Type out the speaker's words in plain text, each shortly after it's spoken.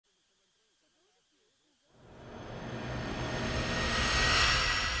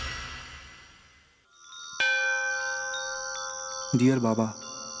Dear Baba,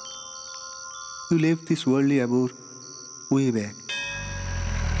 you left this worldly abode way back.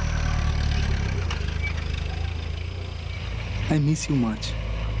 I miss you much,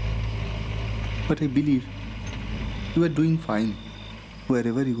 but I believe you are doing fine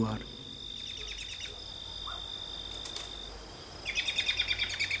wherever you are.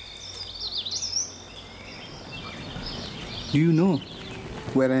 Do you know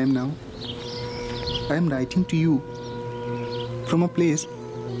where I am now? I am writing to you from a place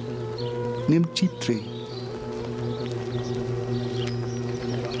named Chitre.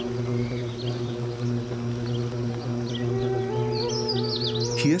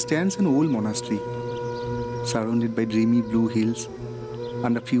 Here stands an old monastery, surrounded by dreamy blue hills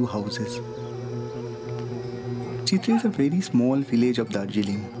and a few houses. Chitre is a very small village of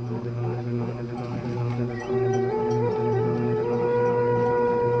Darjeeling.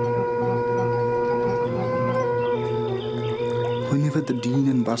 Whenever the din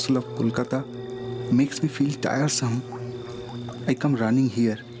and bustle of Kolkata makes me feel tiresome, I come running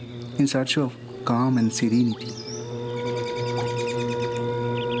here in search of calm and serenity.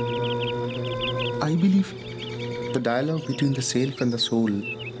 I believe the dialogue between the self and the soul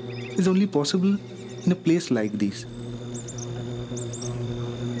is only possible in a place like this.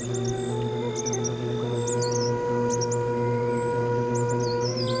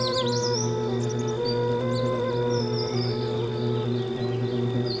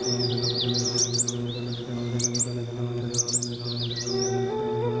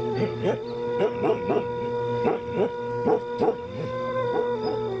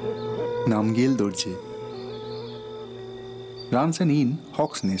 Namgyel Dorje runs an inn,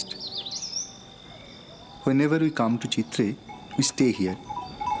 Hawk's Nest. Whenever we come to Chitre, we stay here.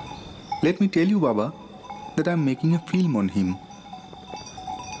 Let me tell you, Baba, that I am making a film on him.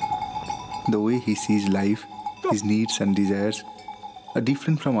 The way he sees life, his needs and desires are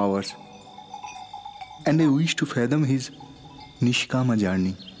different from ours. And I wish to fathom his Nishkama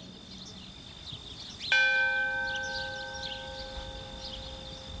journey.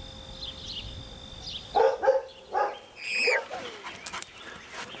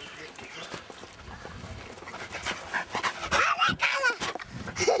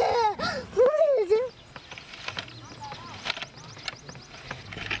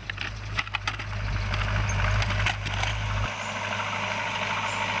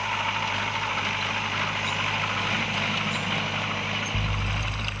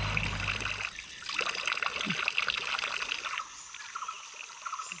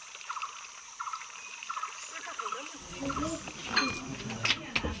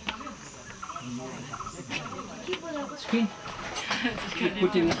 Screen.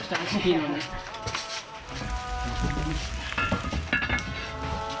 Put in screen on it.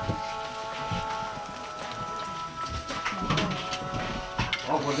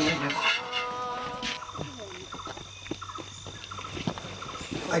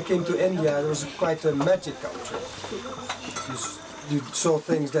 I came to India, it was quite a magic country. You saw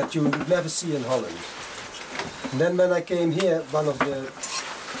things that you would never see in Holland. And then when I came here, one of the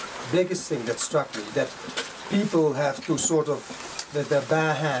biggest things that struck me, that people have to sort of, with their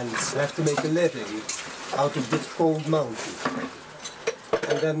bare hands, have to make a living out of this cold mountain.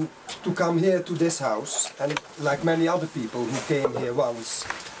 And then to come here to this house, and like many other people who came here once,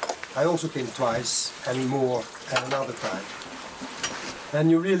 I also came twice and more and another time. And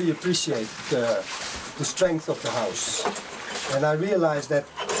you really appreciate the strength of the house. And I realized that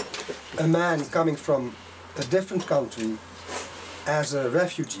a man coming from a different country as a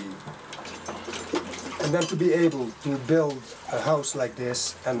refugee, and then to be able to build a house like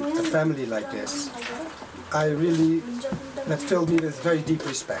this and a family like this, that filled me with very deep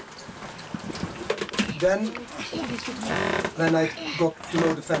respect. Then, when I got to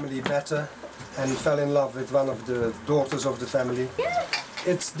know the family better and fell in love with one of the daughters of the family,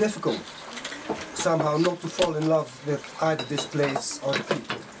 it's difficult somehow not to fall in love with either this place or the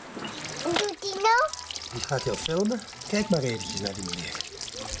people. Die gaat heel filmen. Kijk maar eventjes naar die meneer.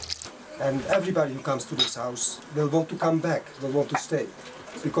 And everybody who comes to this house will want to come back, will want to stay.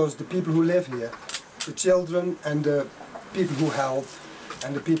 Because the people who live here, the children and the people who help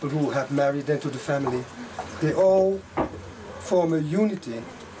and the people who have married into the family, they all form a unity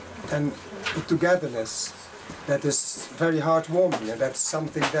and a togetherness that is very heartwarming, and that's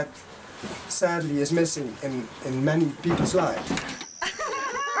something that sadly is missing in many people's lives.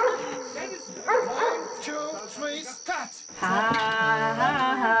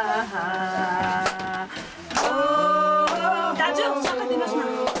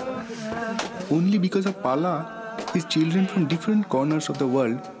 Only because of Pala, his children from different corners of the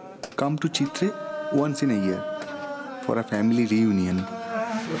world come to Chitre once in a year. for a family reunion.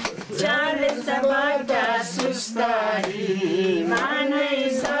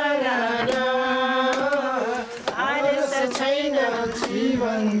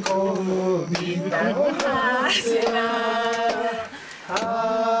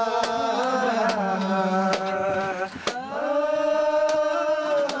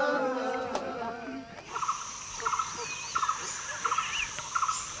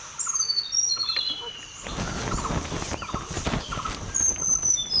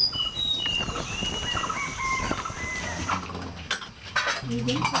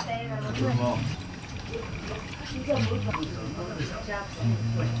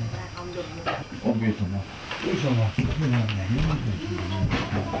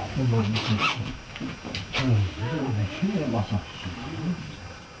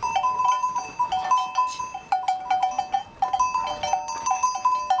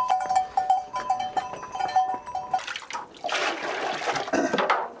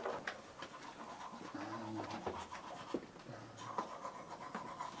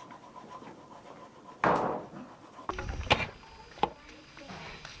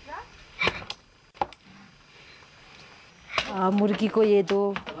 मुर्गी को ये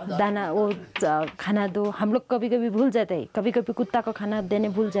दो दाना वो खाना दो हम लोग कभी कभी भूल जाते हैं कभी कभी कुत्ता को खाना देने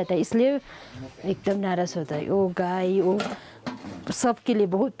भूल जाता है इसलिए एकदम नाराज़ होता है वो गाय वो सबके लिए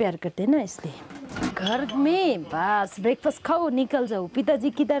बहुत प्यार करते हैं ना इसलिए घर में बस ब्रेकफास्ट खाओ निकल जाओ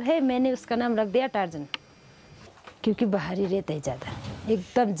पिताजी किधर है मैंने उसका नाम रख दिया टार्जन क्योंकि बाहरी रहता है ज़्यादा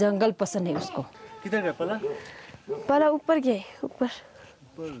एकदम जंगल पसंद है उसको किधर गया पला पला ऊपर गए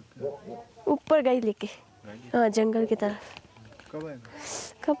ऊपर गई लेके हाँ जंगल की तरफ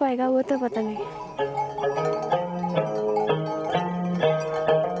कब आएगा वो तो पता नहीं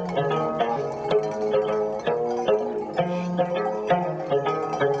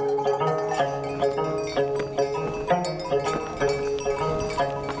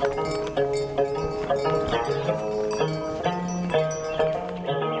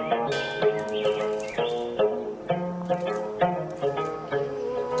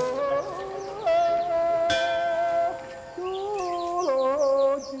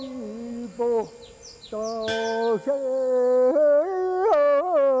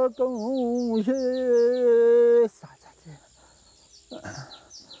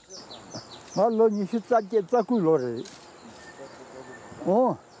너 니시 짜게 짜고 로래.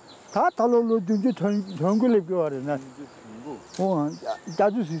 다 달로로 준지 정글에 거래나.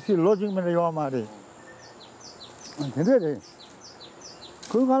 자주 시시 로징만 요 말이. 근데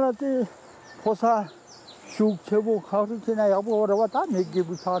그거라도 포사 쑥 제보 가르치나 야보 오라와 다 내게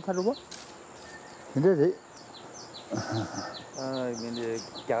부탁하더라고. 근데 근데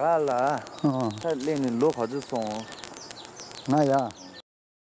갸갈라. 살레는 로 가지송. 나야.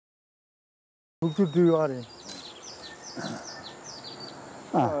 북주도 와래.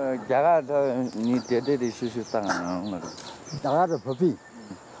 갸가 니 데데데 수수땅아. 갸가를 법이.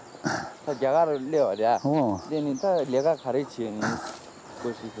 다 갸가를 내어야. 내니 다 내가 가르치니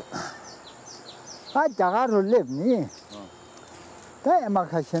고시서. 갸가를 냅니. 다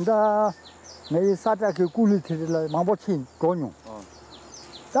막 하신다. 내 사자 그 꿀리들을 망보친 고용.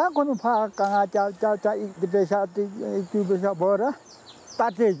 다 고는 파 강아 자자자 이베샤 이베샤 뭐라?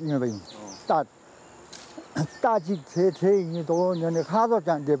 따뜻이네 봐. 따직 제제이도 년에 가도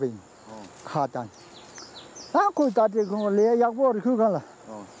잔데 봐. 가단. 그 따뜻 그 레 약보를 그거라.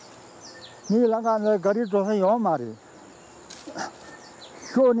 니랑가 거리 도서 요 말이.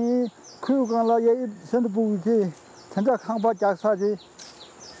 쇼니 그거라 예 선부지 전자 강바 작사지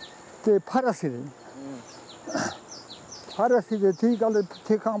그 파라실 파라실에 뒤가를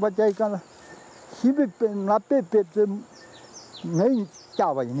태강바 자이가 히백배 나빼빼 좀 내이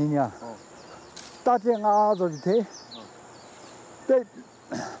잡아 있느냐 따쟁아도 돼 때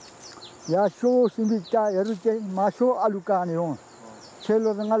야쇼 신비자 여르게 마쇼 알루카니요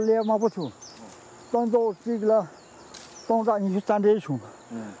첼로는 갈래 마보추 돈도 찍라 돈도 아니 휴산데 주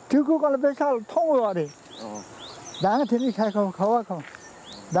그거 갈래 배살 통을 와래 나한테 가와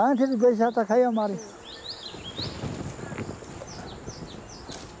나한테도 배시하다 가야 말이.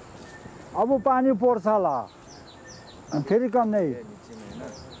 अब पानी पर्छ होला फेरि कम नै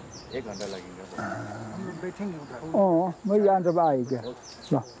एक घंटा लगेगा हम बैठेंगे उधर मैं यहाँ जब आएगा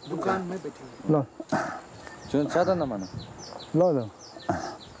ल दुकान में बैठेंगे ल जो ज्यादा न मानो ल ल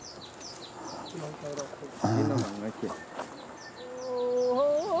ये न मानो के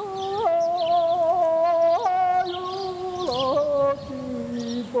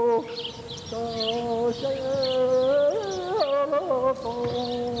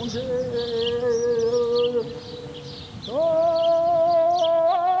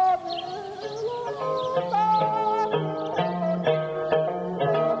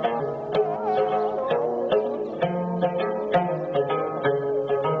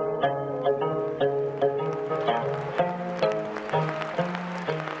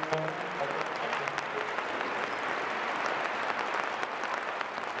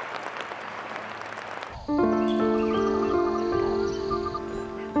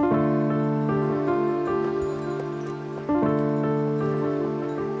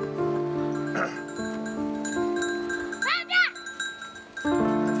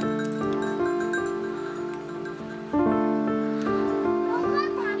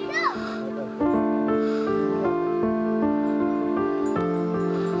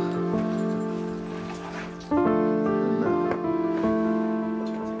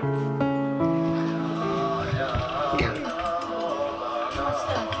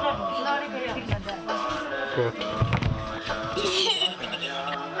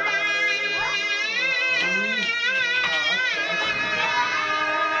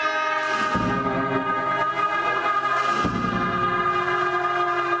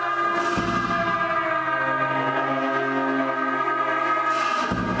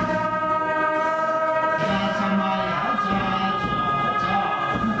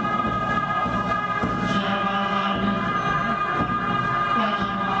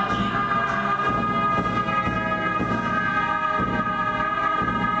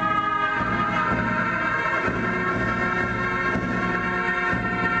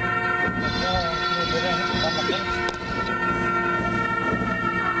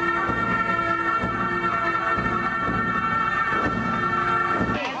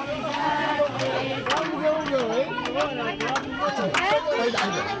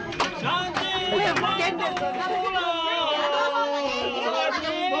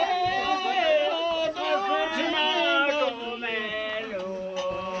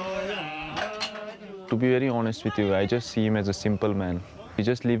To be very honest with you, I just see him as a simple man. He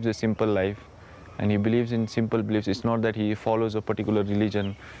just lives a simple life and he believes in simple beliefs. It's not that he follows a particular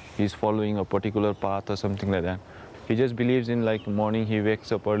religion, he's following a particular path or something like that. He just believes in, like, morning, he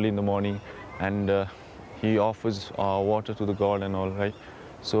wakes up early in the morning and he offers water to the God and all, right?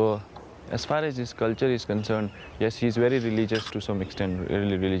 So as far as his culture is concerned, yes, he's very religious to some extent,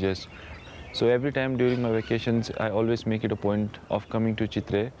 really religious. So every time during my vacations, I always make it a point of coming to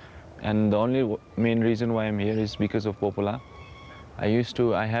Chitre. And the only main reason why I'm here is because of Popola.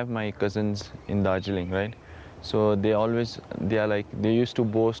 I have my cousins in Darjeeling, right? So they used to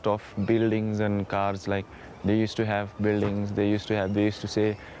boast of buildings and cars, like they used to have buildings, they used to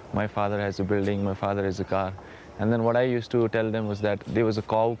say, my father has a building, my father has a car. And then what I used to tell them was that there was a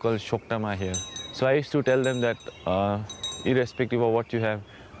cow called Shoktama here. So I used to tell them that irrespective of what you have,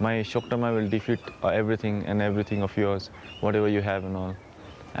 my Shoktama will defeat everything of yours, whatever you have and all.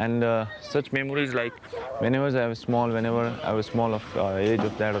 And such memories, like whenever I was small of age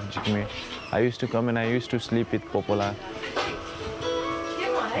of that of Jikme, I used to come and I used to sleep with Popola.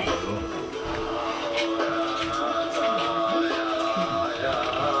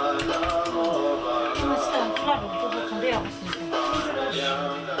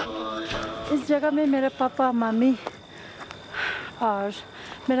 इस जगह में मेरे papa mummy और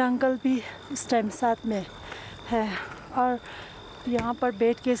मेरा uncle भी इस time साथ में है और यहाँ पर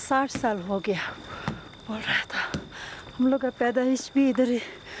बैठ के 60 साल हो गया बोल रहा था। हम लोग का पैदाइश भी इधर ही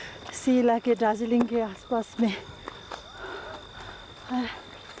इसी इलाके दार्जिलिंग के आसपास में है।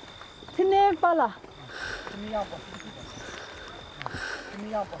 थिने पाला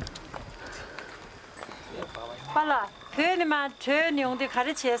पाला थे मा थे न्यों दे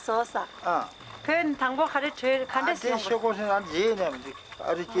खारे छे सोसा थे 당보 खारे थे खारे 세 쇼고선 안 제네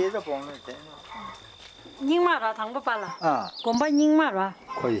아리 제다 보는 데 닝마라 당보 빨라 곰바 닝마라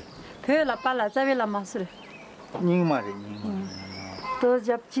거의 फेला पाला चावेला मासरे नींगमारे तो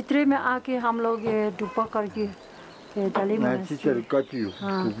जब चित्रे में आके हम लोग ये डुबा करके डाली में चित्रे काटियो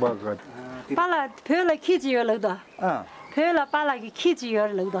डुबा काट पाला फेला खींचियो लगदा फेला पाला की खींचियो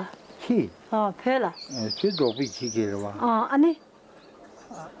लगदा खी फेला चिदो भी खींचेवा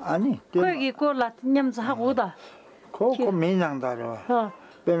아니 거기 꼴라 냠자 하고다 거기 매냥다로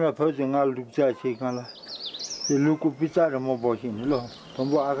배나 버징아 룩자 시간라 루쿠 비자를 뭐 보시니로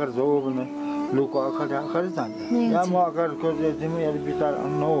동부 아가르 저거는 루쿠 아가르잖아 야뭐 아가르 거제 되면 비자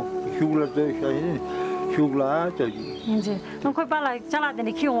안노 휴글도 샤이 휴글아 저기 이제 너 거기 빨라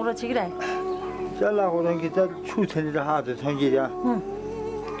잘라더니 키용으로 지그래 잘라고는 기타 추천이라 하도 성질이야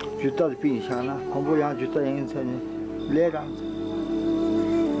주다도 빈샤나 공부야 주다 인선이 레라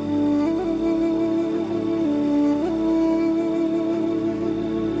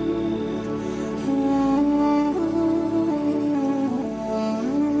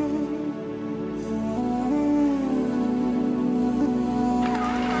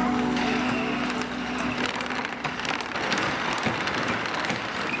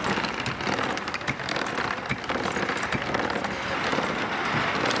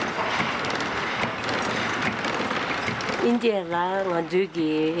인디라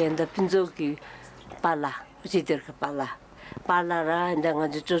가지기 엔다 핀조기 빨라 우지들 그 빨라라 엔다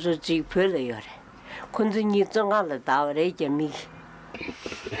가지 조조지 별려요래 군중이 정할을 다오래 재미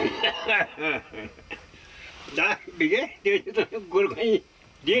나 이게 내가 골고이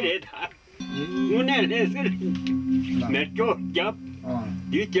디레다 문에서 메조 잡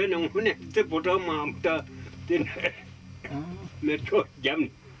디제는 문에서 보다 마음다 된 메조 잡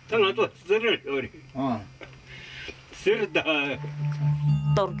당아도 쓰를 요래 Sırda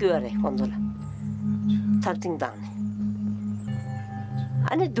torkuyor kondola. Tartingdan.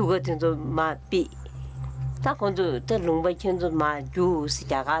 아니 누가 진짜 마비 다 건조 때 롱바 견조 마주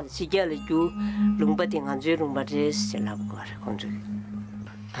시작할 시절에 주 롱바 땡한 주 롱바를 시작하고 그래 건조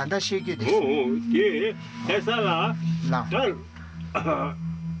단다 시기 됐어. 예. 해살아. 나.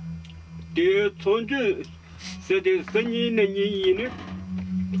 대 손주 세대 선이는 이는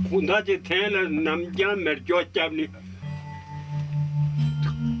군다지 태나 남자 merjo 잡니.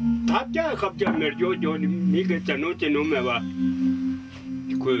 답자 갑자 merjo 조니 미게 자노 제노메와.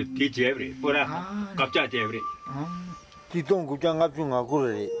 그 디제브리 보라 갑자 제브리. 기동 구장 앞중하고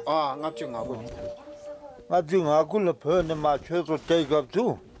그래. 앞중하고. 앞중하고는 번에 맞춰서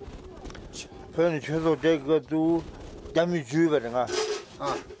대갑도. 번에 쳐서 대갑도 잠이 주버는가.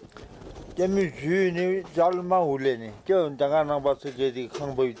 잠이 주니 잘만 올래니. 저 내가 봐서 제디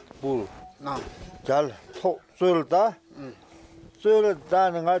강보이 부. 잘 쏠다.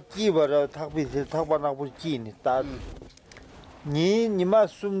 쏠다는가 끼버려 탁비세 탁바나고 끼니 다. 니마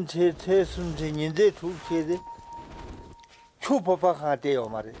숨체 숨체인데 두체데 초법박하대요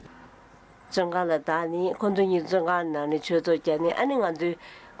말이. 정갈다니 건전이 정갈나니 저도잖니 아니간도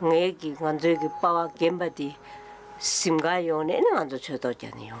내기 간저기 빠와 gem바디 심가요네 난도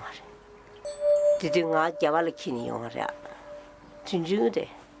저도잖니 말이. 디딩아 자발키니 말이야. 진주데.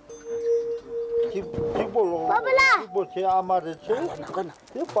 바블라. 뭐제 아마르체.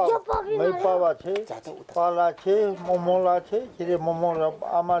 매 빠와체. 팔라체 모몰라체. 지레 모몰라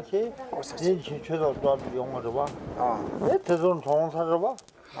아마체. 진치 쳐도 또 용어로 봐. 내 대존 종사로 봐.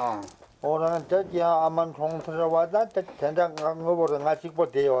 오늘은 저기야 아만 종사로 와다 된장 간거 보러 같이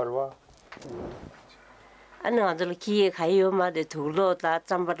보대요 봐. 아니 아들 기에 가요 마데 둘로다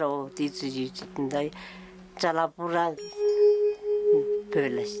잠바로 뒤지지 진다. 잘라부라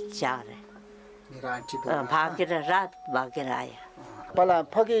별로 잘해. 바기라 랏 바기라야. 빨라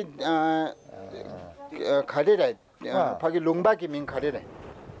파기 가리래. 파기 롱바기 민 가리래.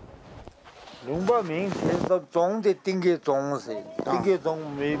 롱바 민 그래서 종대 띵게 종세. 띵게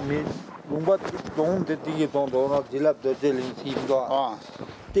종미 롱바 종대 띵게 종도나 질랍도 될린 팀도.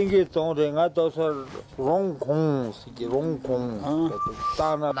 띵게 종대가 도서 롱공 시기 롱공.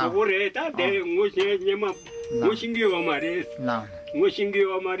 따나. 그거래 다내 무엇이 냐마 무신기와 말이.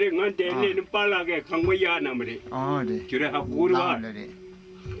 무신기와 말이 간데는 빨라게 강모야나 말이. 네. 그래 하고르와.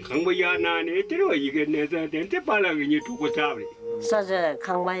 강모야나네 들어 이게 내서 된데 빨라게 니 두고 잡리. 사자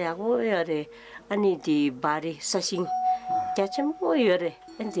강마야고 여래 아니디 바리 사신 자참 뭐여래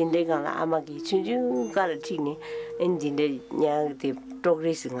엔딘데가 아마기 춘중가를 티니 엔딘데 냐디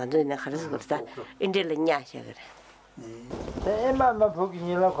프로그레스가 되나 가르쳐 그랬다 엔딜레 냐셔 그래 에마마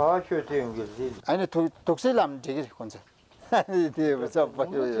보기니라 가셔 되는 거지 아니 독실람 되게 건자 네 맞아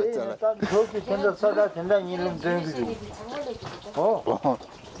봐요 저기 전자 사다 전자 이름 되는 거지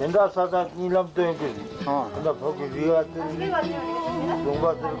전자 사다 이름 되는 거지 근데 보기 위가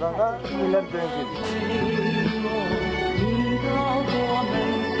농가 들어가가 이름 되는 거지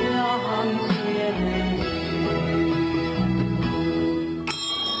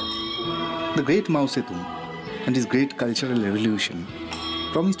The great Mao Zedong and his great cultural revolution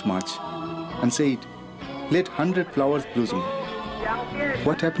promised much and said, let 100 flowers blossom.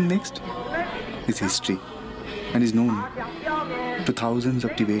 What happened next is history and is known to thousands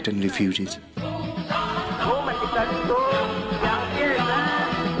of Tibetan refugees.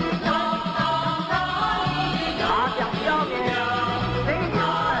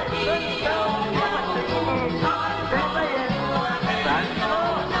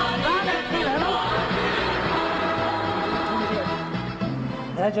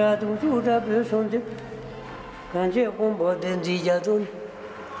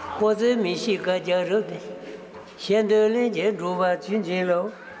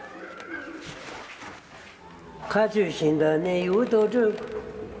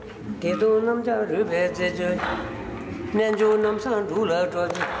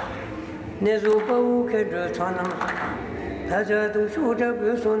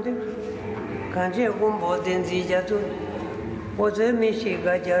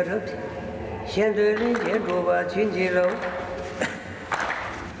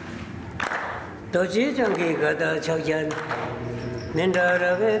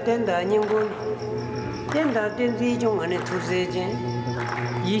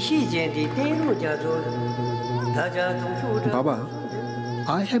 Baba,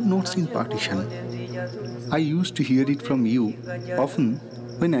 I have not seen partition. I used to hear it from you often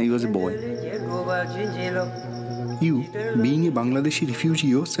when I was a boy. You, being a Bangladeshi refugee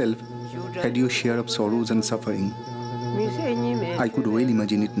yourself, had your share of sorrows and suffering. I could well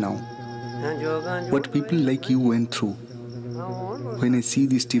imagine it now. What people like you went through. When I see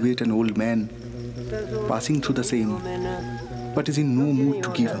this Tibetan old man passing through the same, but is in no mood to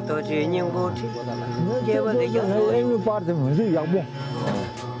give up.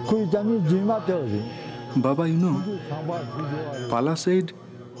 Baba, you know, Pala said,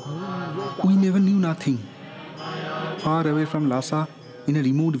 we never knew nothing. Far away from Lhasa, in a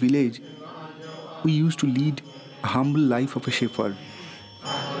remote village, we used to lead a humble life of a shepherd.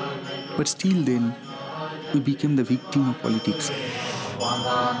 But still then, we became the victim of politics.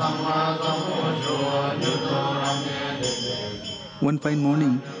 One fine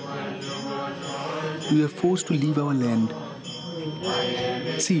morning, we were forced to leave our land.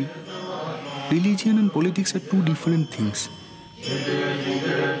 See, religion and politics are two different things.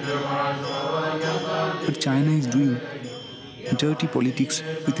 But China is doing dirty politics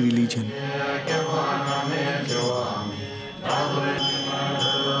with religion.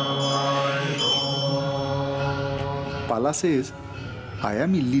 Pala says, I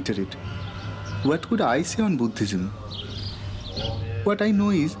am illiterate. What could I say on Buddhism? What I know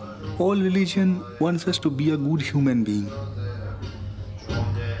is, all religion wants us to be a good human being,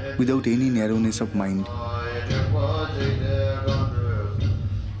 without any narrowness of mind.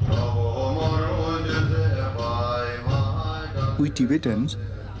 We Tibetans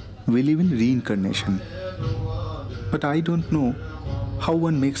believe in reincarnation, but I don't know how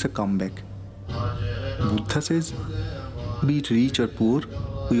one makes a comeback. Buddha says, be it rich or poor,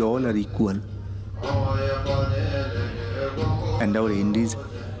 we all are equal. And our end is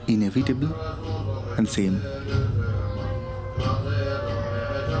inevitable and same.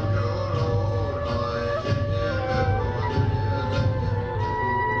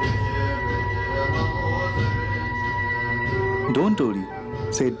 Don't worry,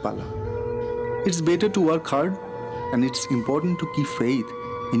 said Pala. It's better to work hard, and it's important to keep faith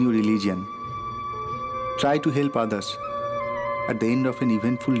in your religion. Try to help others. At the end of an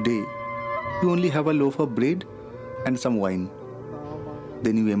eventful day, you only have a loaf of bread and some wine.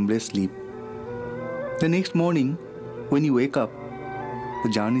 Then you embrace sleep. The next morning, when you wake up, the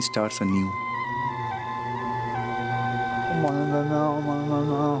journey starts anew.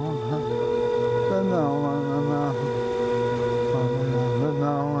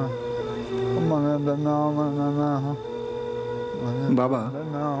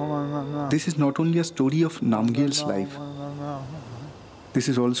 Baba, this is not only a story of Namgyal's life. This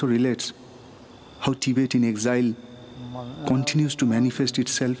is also relates how Tibet in exile continues to manifest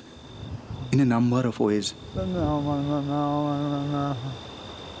itself in a number of ways.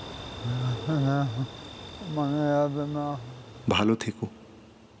 ভালো থেকো।